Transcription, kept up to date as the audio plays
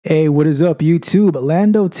Hey, what is up YouTube?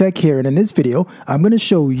 Lando Tech here, and in this video, I'm going to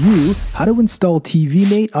show you how to install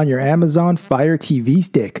TiviMate on your Amazon Fire TV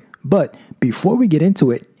stick. But before we get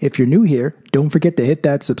into it, if you're new here, don't forget to hit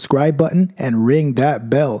that subscribe button and ring that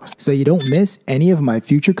bell so you don't miss any of my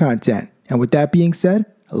future content. And with that being said,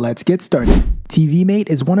 let's get started. TiviMate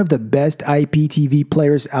is one of the best IPTV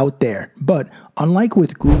players out there, but unlike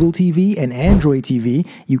with Google TV and Android TV,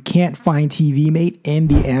 you can't find TiviMate in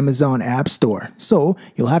the Amazon App Store, so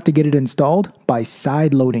you'll have to get it installed by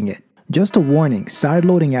sideloading it. Just a warning,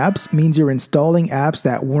 sideloading apps means you're installing apps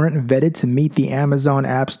that weren't vetted to meet the Amazon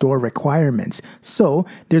App Store requirements, so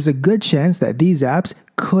there's a good chance that these apps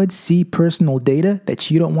could see personal data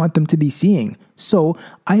that you don't want them to be seeing. So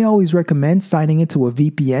I always recommend signing into a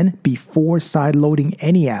VPN before sideloading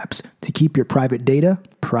any apps to keep your private data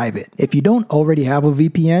private. If you don't already have a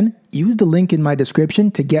VPN, use the link in my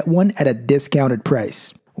description to get one at a discounted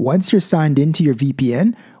price. Once you're signed into your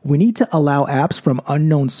VPN, we need to allow apps from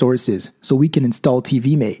unknown sources so we can install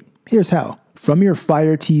TiviMate. Here's how. From your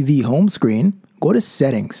Fire TV home screen, go to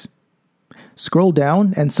Settings. Scroll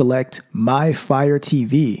down and select My Fire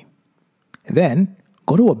TV. Then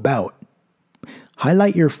go to About.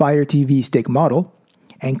 Highlight your Fire TV stick model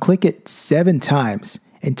and click it 7 times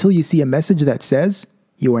until you see a message that says,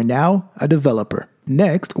 "You are now a developer."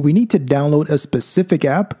 Next, we need to download a specific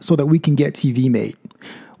app so that we can get TiviMate.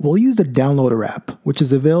 We'll use the Downloader app, which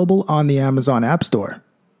is available on the Amazon App Store.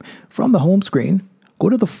 From the home screen, go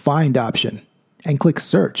to the Find option and click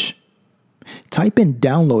Search. Type in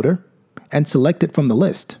Downloader and select it from the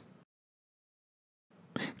list.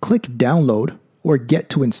 Click Download or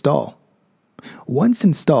Get to install. Once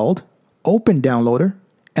installed, open Downloader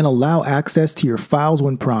and allow access to your files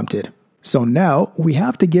when prompted. So now we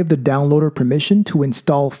have to give the downloader permission to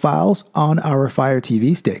install files on our Fire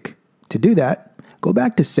TV stick. To do that, go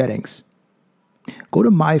back to Settings. Go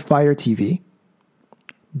to My Fire TV,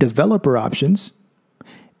 Developer Options,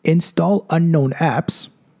 Install Unknown Apps,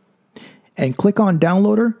 and click on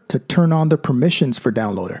Downloader to turn on the permissions for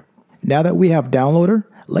Downloader. Now that we have Downloader,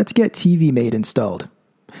 let's get TiviMate installed.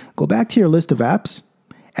 Go back to your list of apps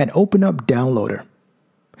and open up Downloader.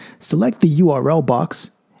 Select the URL box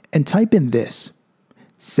and type in this,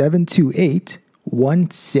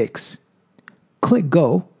 72816. Click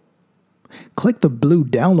Go. Click the blue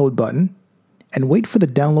Download button and wait for the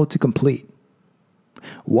download to complete.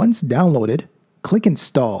 Once downloaded, click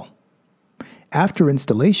Install. After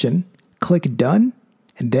installation, click Done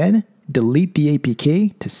and then delete the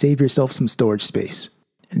APK to save yourself some storage space.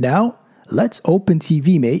 Now, let's open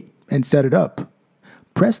TiviMate and set it up.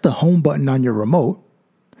 Press the Home button on your remote,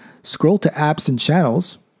 scroll to Apps and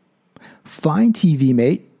Channels, find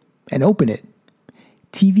TiviMate, and open it.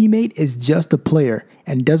 TiviMate is just a player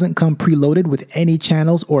and doesn't come preloaded with any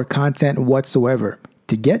channels or content whatsoever.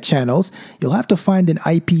 To get channels, you'll have to find an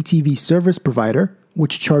IPTV service provider,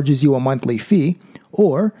 which charges you a monthly fee,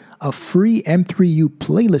 or a free M3U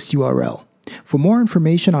playlist URL. For more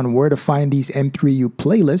information on where to find these M3U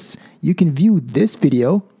playlists, you can view this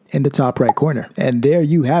video in the top right corner. And there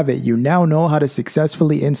you have it. You now know how to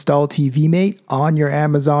successfully install TiviMate on your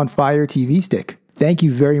Amazon Fire TV stick. Thank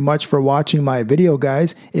you very much for watching my video,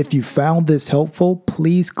 guys. If you found this helpful,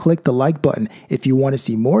 please click the like button. If you want to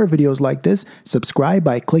see more videos like this, subscribe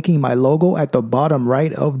by clicking my logo at the bottom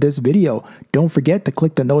right of this video. Don't forget to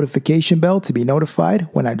click the notification bell to be notified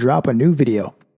when I drop a new video.